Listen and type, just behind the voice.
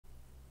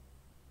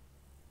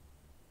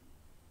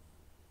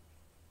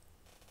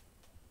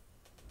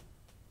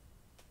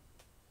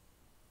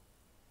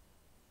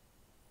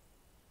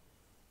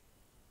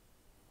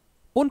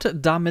Und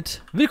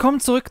damit willkommen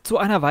zurück zu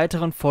einer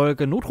weiteren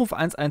Folge Notruf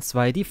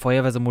 112, die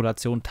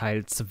Feuerwehrsimulation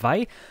Teil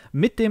 2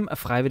 mit dem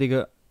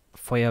Freiwillige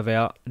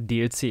Feuerwehr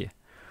DLC.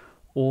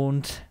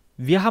 Und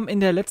wir haben in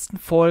der letzten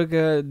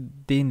Folge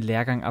den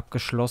Lehrgang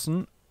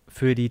abgeschlossen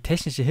für die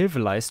technische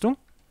Hilfeleistung.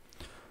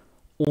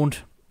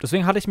 Und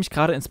deswegen hatte ich mich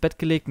gerade ins Bett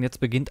gelegt und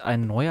jetzt beginnt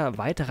ein neuer,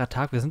 weiterer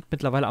Tag. Wir sind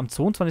mittlerweile am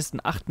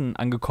 22.08.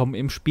 angekommen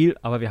im Spiel,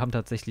 aber wir haben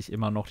tatsächlich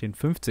immer noch den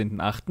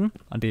 15.08.,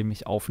 an dem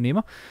ich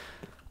aufnehme.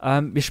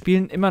 Wir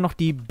spielen immer noch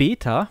die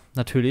Beta,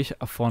 natürlich,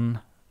 von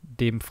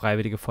dem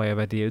Freiwillige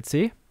Feuerwehr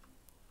DLC.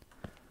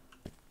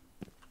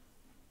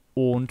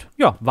 Und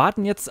ja,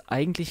 warten jetzt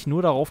eigentlich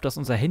nur darauf, dass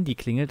unser Handy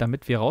klingelt,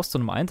 damit wir raus zu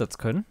einem Einsatz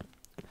können.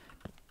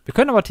 Wir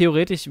können aber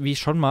theoretisch, wie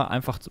schon mal,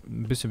 einfach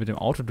ein bisschen mit dem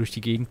Auto durch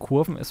die Gegend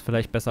kurven. Ist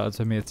vielleicht besser, als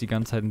wenn wir jetzt die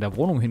ganze Zeit in der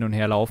Wohnung hin und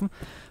her laufen.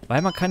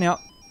 Weil man kann ja...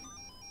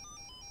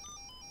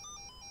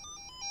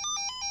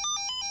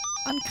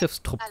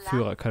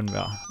 Angriffstruppführer können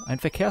wir. Ein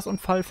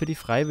Verkehrsunfall für die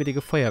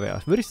Freiwillige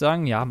Feuerwehr. Würde ich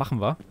sagen, ja, machen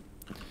wir.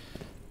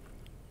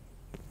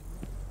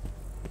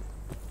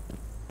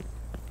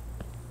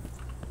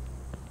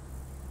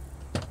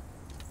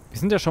 Wir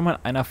sind ja schon mal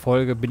in einer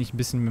Folge, bin ich ein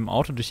bisschen mit dem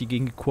Auto durch die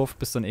Gegend gekurvt,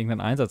 bis dann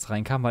irgendein Einsatz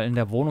reinkam, weil in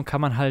der Wohnung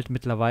kann man halt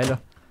mittlerweile,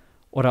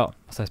 oder,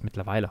 was heißt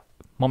mittlerweile?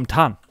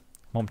 Momentan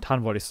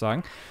wollte ich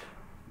sagen.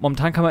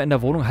 Momentan kann man in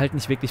der Wohnung halt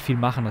nicht wirklich viel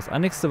machen. Das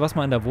Einzige, was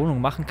man in der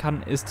Wohnung machen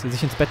kann, ist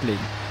sich ins Bett legen.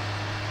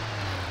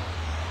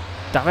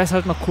 Da wäre es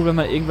halt noch cool, wenn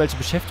man irgendwelche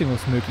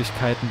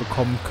Beschäftigungsmöglichkeiten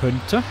bekommen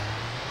könnte.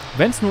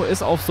 Wenn es nur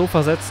ist, aufs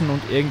Sofa setzen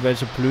und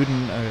irgendwelche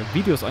blöden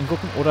Videos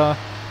angucken oder,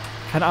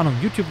 keine Ahnung,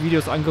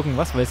 YouTube-Videos angucken,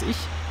 was weiß ich,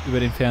 über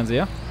den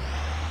Fernseher.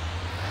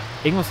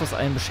 Irgendwas, was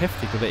einen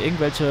beschäftigt oder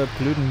irgendwelche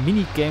blöden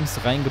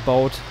Minigames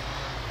reingebaut.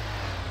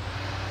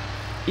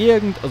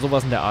 Irgend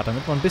sowas in der Art,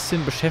 damit man ein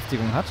bisschen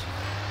Beschäftigung hat.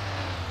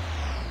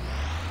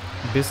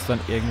 Bis dann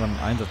irgendwann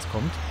ein Einsatz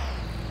kommt.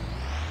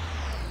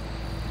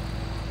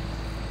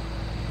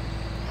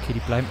 Okay, die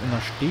bleiben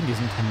immer stehen, die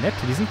sind nett.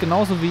 Die sind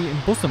genauso wie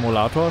im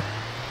Bus-Simulator.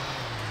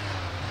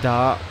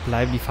 Da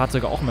bleiben die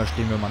Fahrzeuge auch immer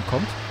stehen, wenn man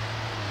kommt.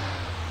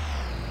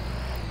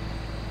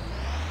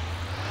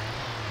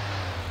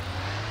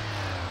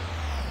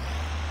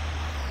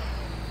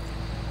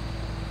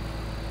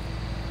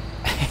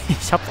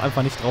 Ich hab's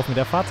einfach nicht drauf mit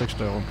der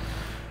Fahrzeugsteuerung.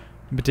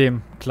 Mit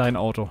dem kleinen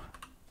Auto.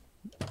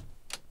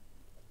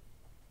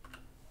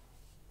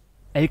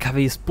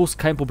 LKWs, Bus,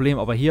 kein Problem,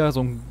 aber hier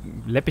so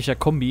ein läppischer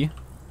Kombi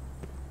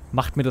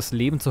macht mir das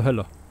Leben zur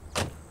Hölle.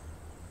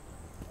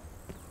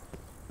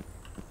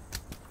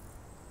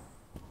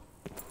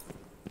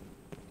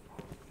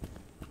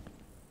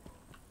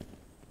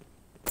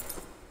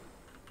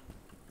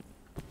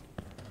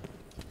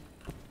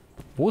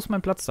 Wo ist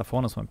mein Platz? Da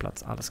vorne ist mein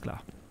Platz. Alles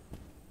klar.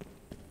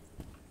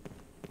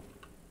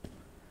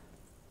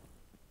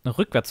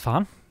 Rückwärts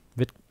fahren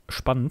wird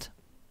spannend.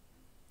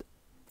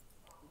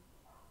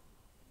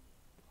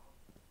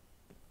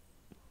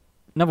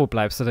 Na, wo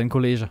bleibst du denn,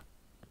 Kollege?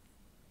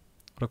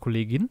 Oder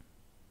Kollegin?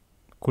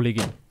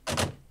 Kollegin.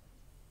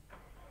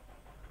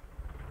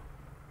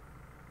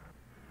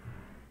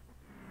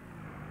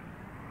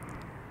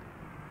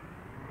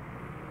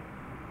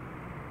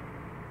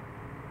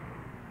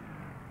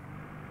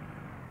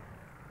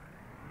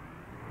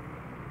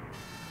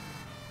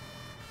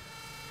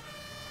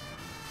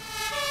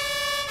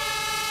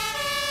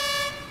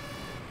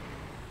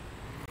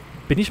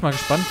 Bin ich mal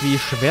gespannt, wie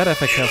schwer der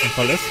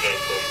Verkehrsunfall ist.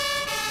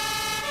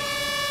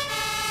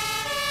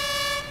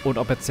 Und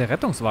ob jetzt der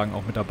Rettungswagen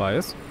auch mit dabei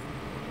ist.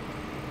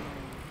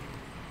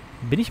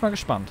 Bin ich mal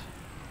gespannt.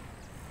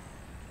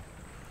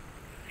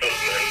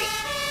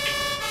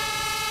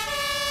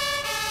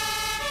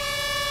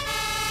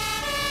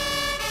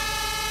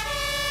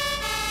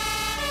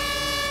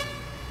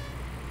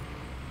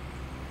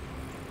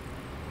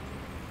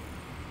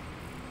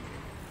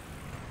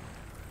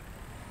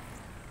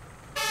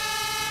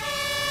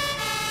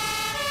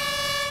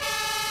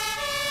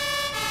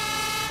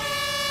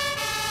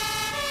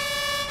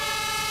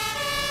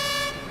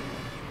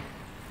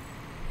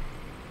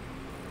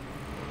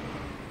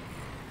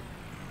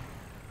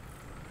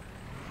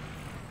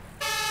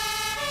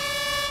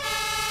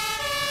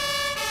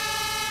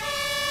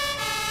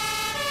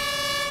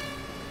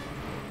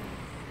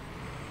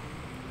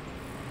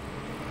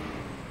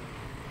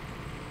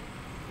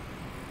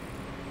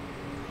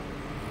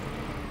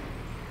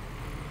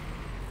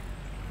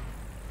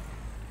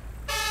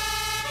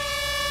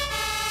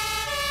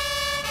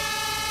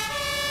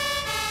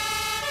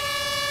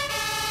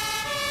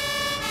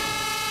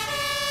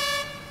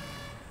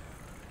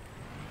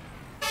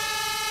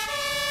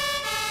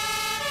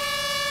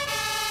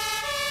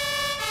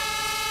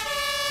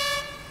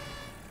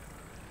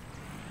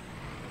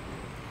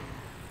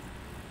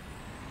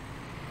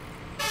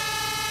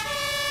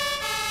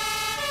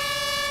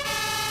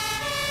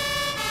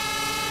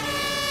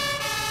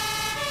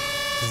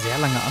 Sehr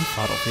lange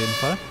Anfahrt auf jeden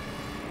Fall.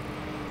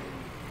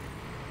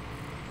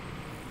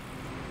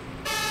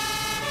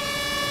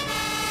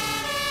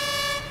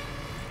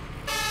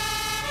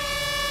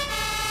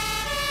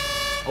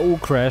 Oh,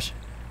 Crash.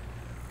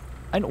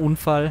 Ein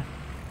Unfall.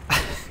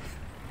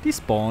 Die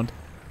spawnt.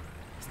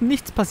 Ist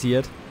nichts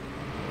passiert.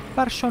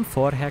 War schon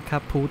vorher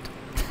kaputt.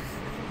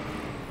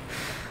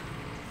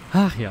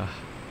 Ach ja.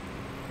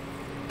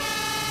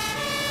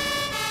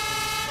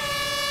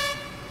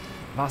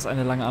 War es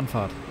eine lange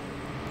Anfahrt.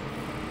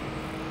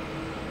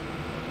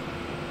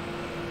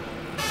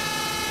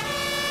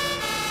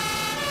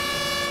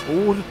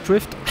 Oh,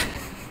 Drift.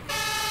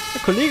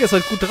 Der Kollege ist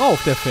halt gut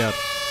drauf, der fährt.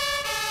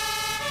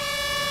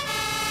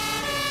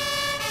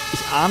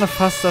 Ich ahne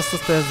fast, dass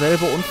das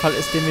derselbe Unfall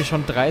ist, den wir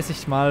schon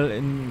 30 Mal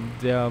in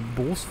der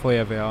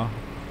Berufsfeuerwehr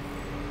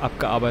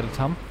abgearbeitet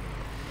haben.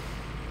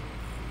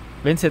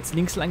 Wenn es jetzt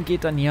links lang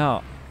geht, dann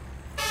ja.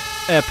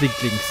 Er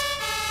blinkt links.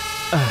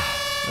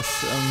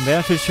 Das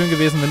wäre natürlich schön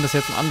gewesen, wenn das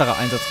jetzt ein anderer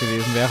Einsatz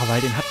gewesen wäre, weil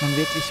den hat man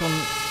wirklich schon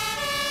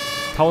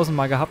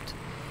 1000-mal gehabt.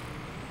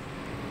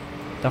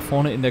 Da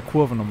vorne in der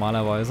Kurve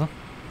normalerweise.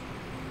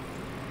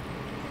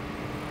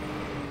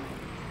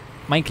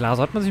 Mein klar,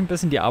 so hat man sich ein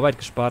bisschen die Arbeit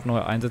gespart,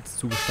 neue Einsätze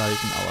zu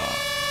gestalten,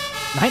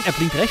 aber... Nein, er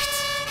blinkt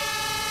rechts.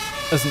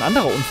 Das ist ein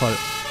anderer Unfall.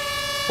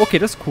 Okay,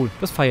 das ist cool.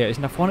 Das feiere ich.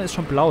 Und da vorne ist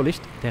schon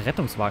Blaulicht. Der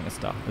Rettungswagen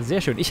ist da.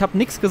 Sehr schön. Ich habe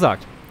nichts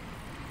gesagt.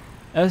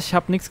 Ich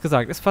habe nichts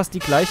gesagt. Ist fast die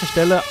gleiche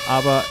Stelle,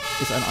 aber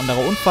ist ein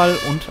anderer Unfall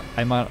und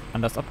einmal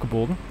anders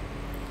abgebogen.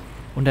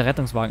 Und der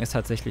Rettungswagen ist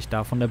tatsächlich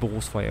da von der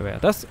Berufsfeuerwehr.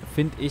 Das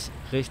finde ich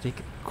richtig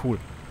cool.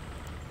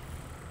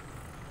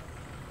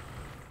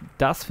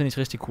 Das finde ich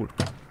richtig cool.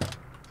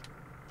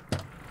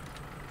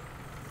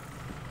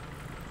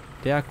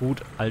 Der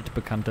gut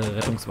altbekannte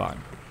Rettungswagen.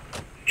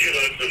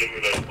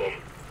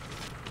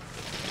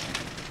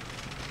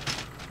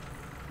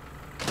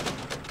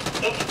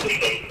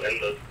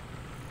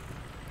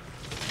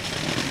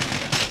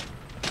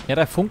 Ja,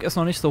 der Funk ist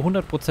noch nicht so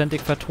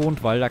hundertprozentig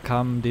vertont, weil da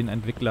kam den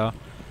Entwickler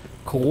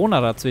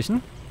Corona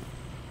dazwischen.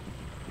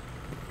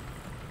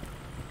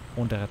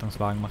 Und der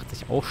Rettungswagen macht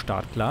sich auch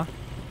startklar.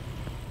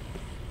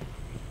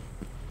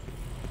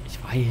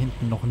 Ich war hier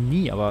hinten noch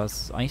nie, aber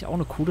es ist eigentlich auch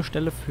eine coole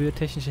Stelle für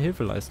technische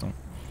Hilfeleistung.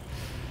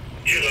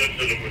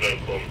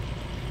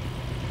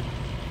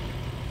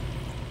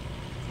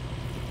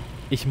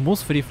 Ich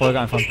muss für die Folge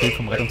einfach ein Bild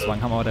vom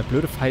Rettungswagen haben, aber der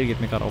blöde Pfeil geht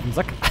mir gerade auf den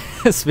Sack.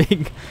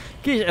 Deswegen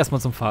gehe ich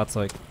erstmal zum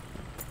Fahrzeug.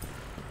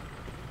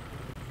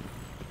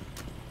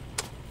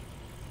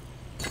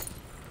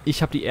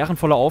 Ich habe die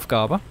ehrenvolle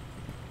Aufgabe,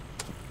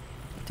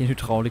 den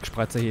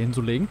Hydraulikspreizer hier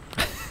hinzulegen.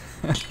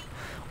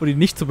 Und ihn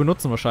nicht zu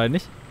benutzen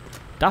wahrscheinlich.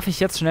 Darf ich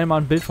jetzt schnell mal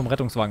ein Bild vom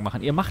Rettungswagen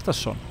machen? Ihr macht das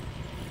schon.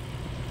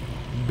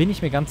 Bin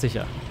ich mir ganz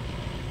sicher.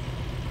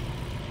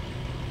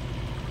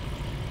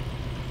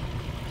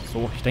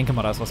 So, ich denke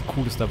mal, da ist was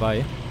Cooles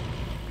dabei.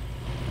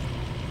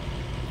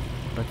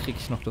 Oder kriege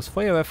ich noch das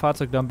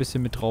Feuerwehrfahrzeug da ein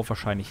bisschen mit drauf?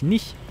 Wahrscheinlich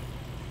nicht.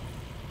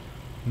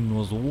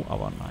 Nur so,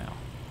 aber naja.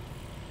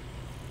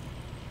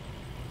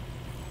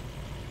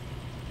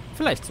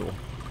 Vielleicht so.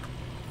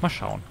 Mal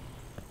schauen.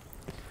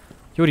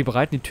 Jo, die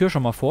bereiten die Tür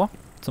schon mal vor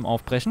zum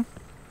Aufbrechen.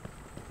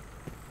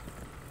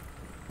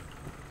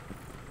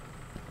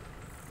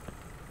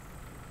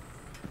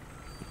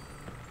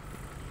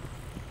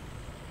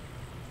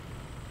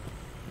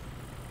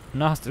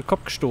 Na, hast du den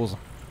Kopf gestoßen.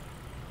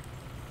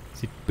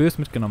 Sieht bös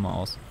mitgenommen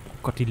aus. Oh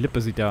Gott, die Lippe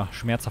sieht ja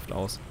schmerzhaft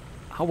aus.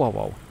 Au,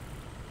 au,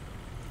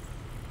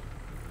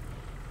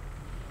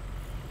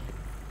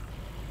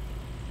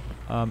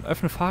 au.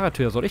 Öffne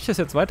Fahrertür. Soll ich das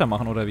jetzt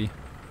weitermachen, oder wie?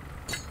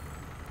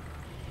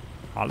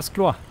 Alles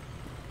klar.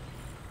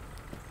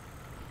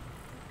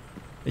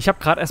 Ich habe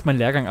gerade erst meinen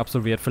Lehrgang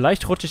absolviert.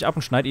 Vielleicht rutsche ich ab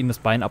und schneide Ihnen das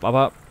Bein ab,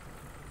 aber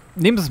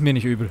nehmt es mir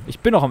nicht übel. Ich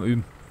bin noch am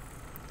Üben.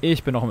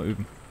 Ich bin noch am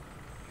Üben.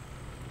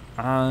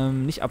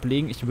 Nicht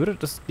ablegen. Ich würde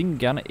das Ding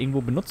gerne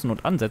irgendwo benutzen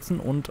und ansetzen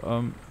und,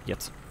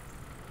 jetzt.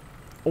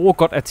 Oh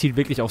Gott, er zielt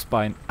wirklich aufs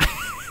Bein.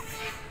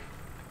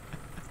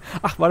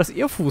 Ach, war das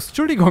Ihr Fuß?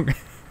 Entschuldigung.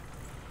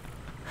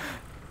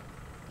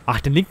 Ach,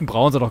 den linken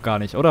brauchen sie doch gar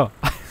nicht, oder?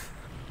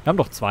 Wir haben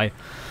doch zwei.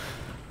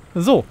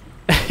 So.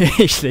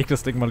 Ich lege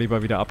das Ding mal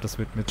lieber wieder ab. Das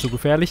wird mir zu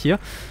gefährlich hier.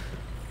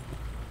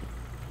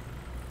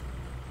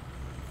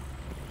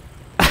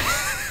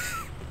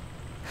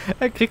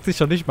 Er kriegt sich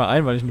schon nicht mal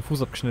ein, weil ich einen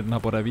Fuß abgeschnitten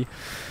habe, oder wie?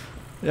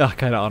 Ja,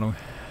 keine Ahnung.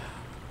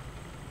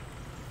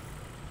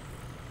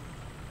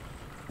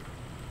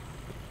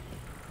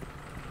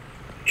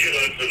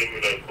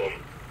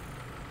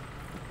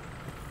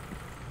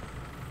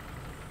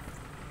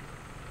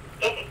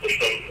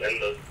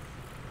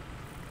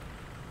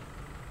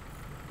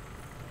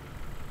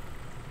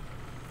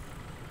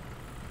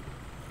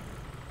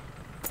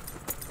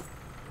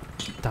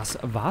 Das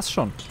war's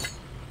schon.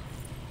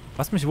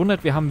 Was mich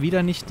wundert, wir haben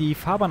wieder nicht die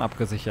Fahrbahn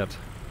abgesichert.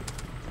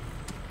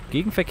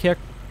 Gegenverkehr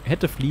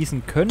hätte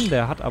fließen können,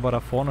 der hat aber da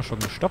vorne schon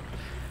gestoppt.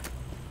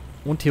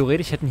 Und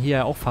theoretisch hätten hier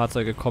ja auch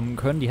Fahrzeuge kommen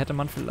können. Die hätte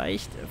man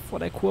vielleicht vor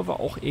der Kurve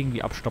auch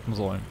irgendwie abstoppen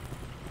sollen.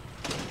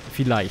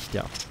 Vielleicht,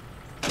 ja.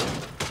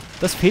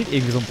 Das fehlt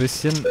irgendwie so ein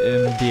bisschen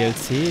im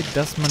DLC,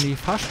 dass man die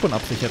Fahrspuren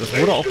absichert. Das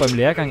wurde auch beim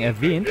Lehrgang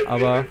erwähnt,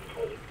 aber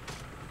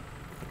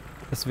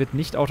es wird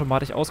nicht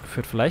automatisch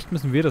ausgeführt. Vielleicht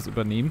müssen wir das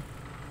übernehmen.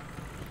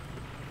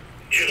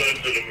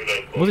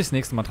 Muss ich das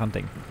nächste Mal dran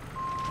denken.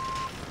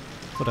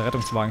 So, der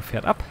Rettungswagen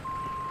fährt ab.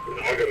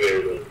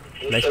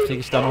 Vielleicht kriege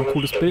ich da noch ein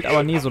cooles Bild,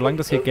 aber nee, solange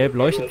das hier gelb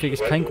leuchtet, kriege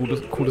ich kein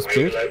cooles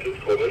Bild.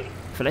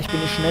 Vielleicht bin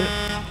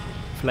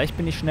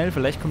ich schnell.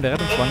 Vielleicht kommt der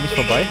Rettungswagen nicht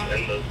vorbei.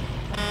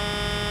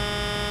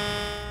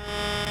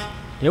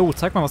 Jo,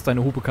 zeig mal, was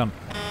deine Hupe kann.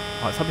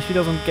 Oh, jetzt habe ich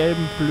wieder so einen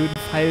gelben, blöden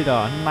Pfeil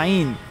da.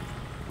 Nein!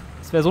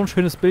 Das wäre so ein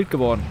schönes Bild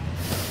geworden.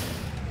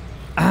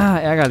 Ah,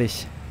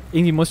 ärgerlich.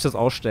 Irgendwie muss ich das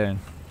ausstellen.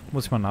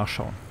 Muss ich mal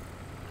nachschauen.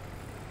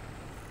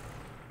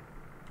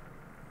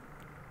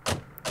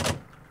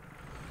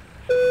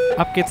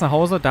 Ab geht's nach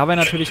Hause. Da wäre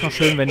natürlich noch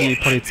schön, wenn die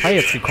Polizei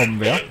jetzt gekommen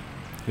wäre.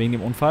 Wegen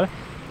dem Unfall.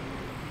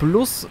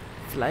 Plus,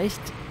 vielleicht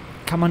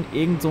kann man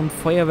irgend so ein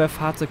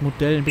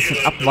Feuerwehrfahrzeugmodell ein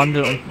bisschen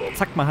abwandeln und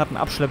zack, man hat einen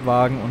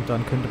Abschleppwagen und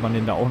dann könnte man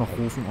den da auch noch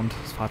rufen und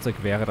das Fahrzeug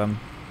wäre dann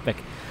weg.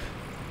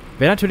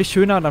 Wäre natürlich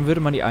schöner, dann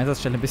würde man die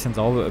Einsatzstelle ein bisschen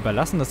sauber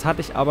überlassen. Das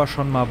hatte ich aber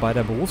schon mal bei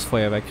der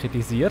Berufsfeuerwehr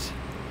kritisiert.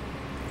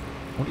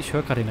 Und ich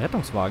höre gerade den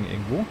Rettungswagen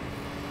irgendwo.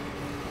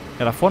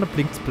 Ja, da vorne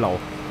blinkt's blau.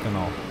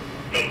 Genau.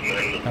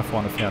 Da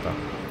vorne fährt er.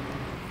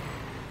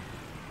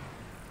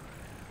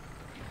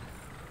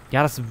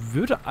 Ja, das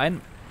würde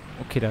ein...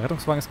 Okay, der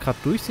Rettungswagen ist gerade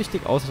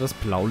durchsichtig, außer das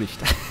Blaulicht.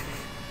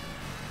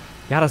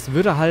 Ja, das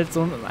würde halt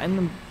so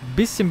ein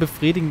bisschen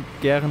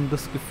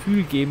befriedigendes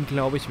Gefühl geben,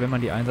 glaube ich, wenn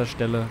man die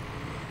Einsatzstelle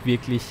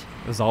wirklich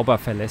sauber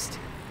verlässt.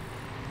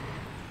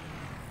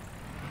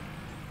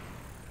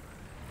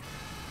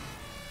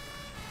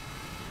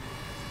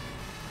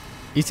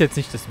 Ist jetzt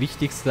nicht das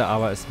Wichtigste,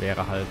 aber es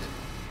wäre halt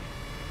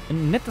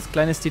ein nettes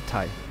kleines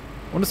Detail.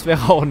 Und es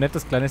wäre auch ein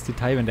nettes kleines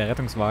Detail, wenn der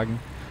Rettungswagen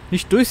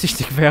nicht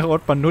durchsichtig wäre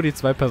und man nur die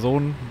zwei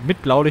Personen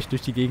mit Blaulicht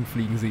durch die Gegend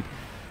fliegen sieht.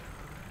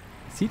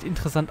 Sieht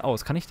interessant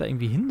aus. Kann ich da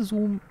irgendwie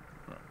hinzoomen?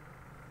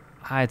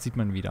 Ah, jetzt sieht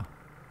man ihn wieder.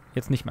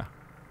 Jetzt nicht mehr.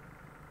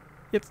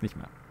 Jetzt nicht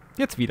mehr.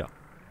 Jetzt wieder.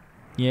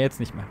 Ja, jetzt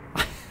nicht mehr.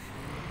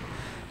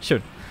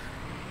 Schön.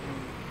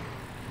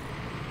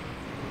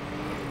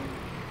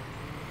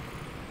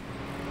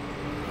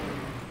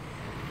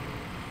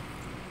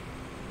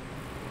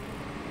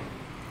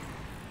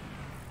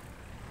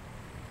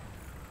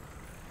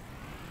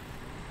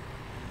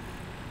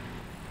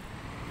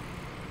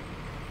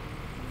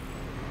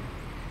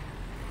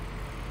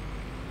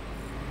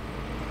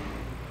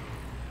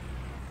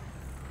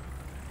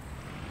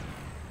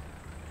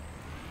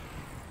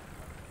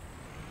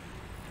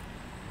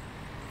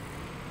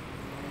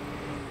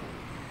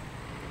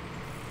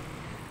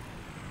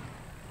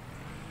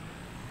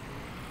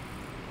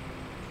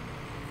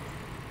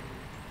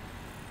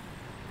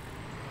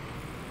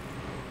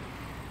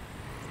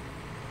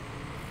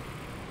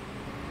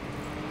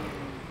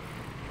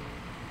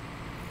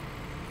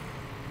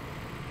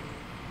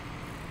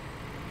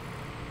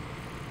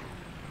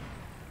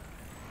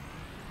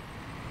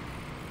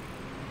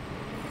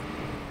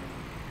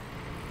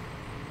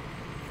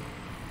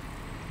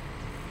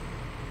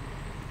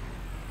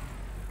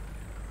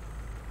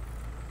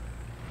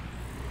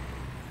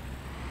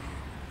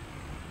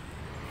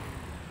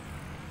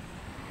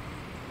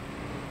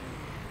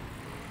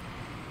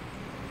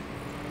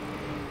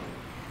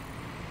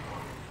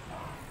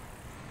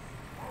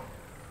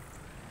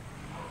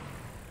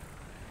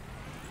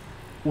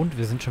 Und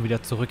wir sind schon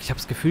wieder zurück. Ich habe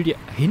das Gefühl, die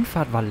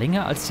Hinfahrt war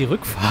länger als die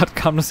Rückfahrt.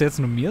 Kam das jetzt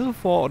nur mir so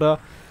vor oder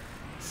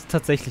ist es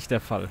tatsächlich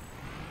der Fall?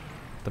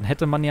 Dann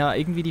hätte man ja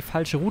irgendwie die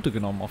falsche Route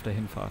genommen auf der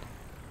Hinfahrt.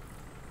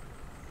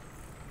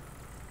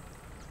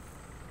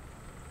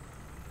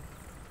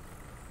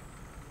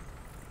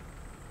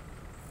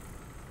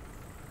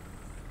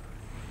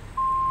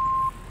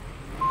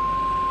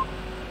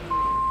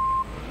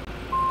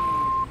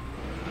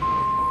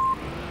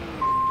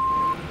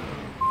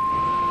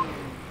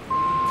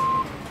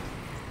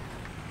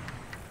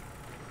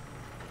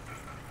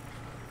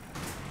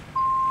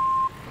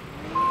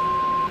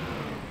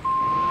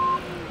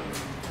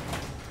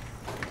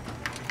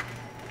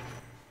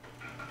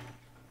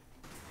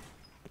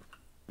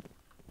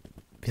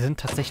 Wir sind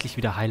tatsächlich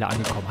wieder heile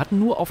angekommen. Hatten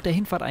nur auf der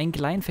Hinfahrt einen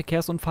kleinen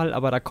Verkehrsunfall,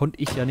 aber da konnte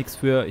ich ja nichts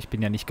für. Ich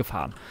bin ja nicht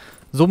gefahren.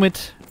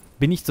 Somit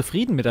bin ich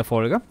zufrieden mit der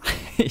Folge.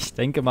 Ich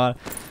denke mal,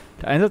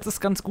 der Einsatz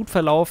ist ganz gut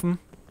verlaufen.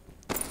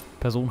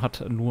 Die Person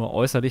hat nur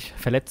äußerlich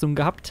Verletzungen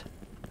gehabt.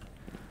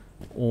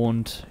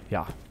 Und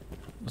ja,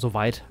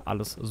 soweit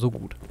alles so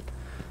gut.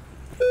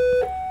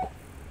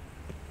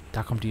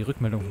 Da kommt die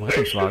Rückmeldung vom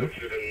Rettungswagen.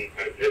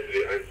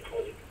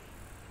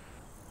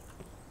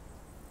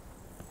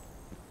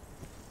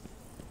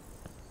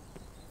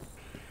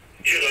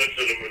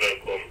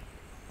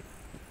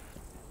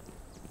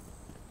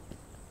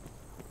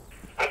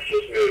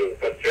 Abschlussmeldung.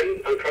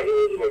 Patienten an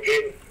Kanal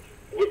übergeben.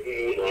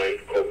 Rücken nun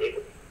ein. Kommen.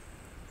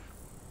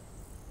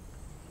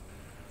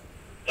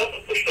 Das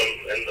ist verstanden.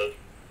 Ende.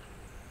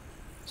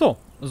 So,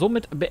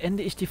 somit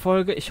beende ich die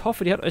Folge. Ich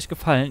hoffe, die hat euch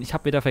gefallen. Ich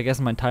habe wieder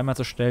vergessen, meinen Timer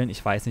zu stellen.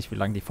 Ich weiß nicht, wie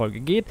lange die Folge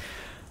geht.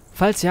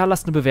 Falls ja,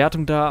 lasst eine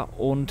Bewertung da.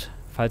 Und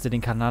falls ihr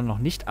den Kanal noch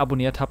nicht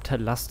abonniert habt,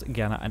 lasst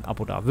gerne ein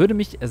Abo da. Würde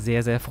mich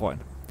sehr, sehr freuen.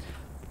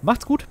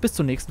 Macht's gut, bis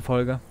zur nächsten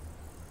Folge.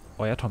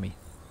 Euer Tommy.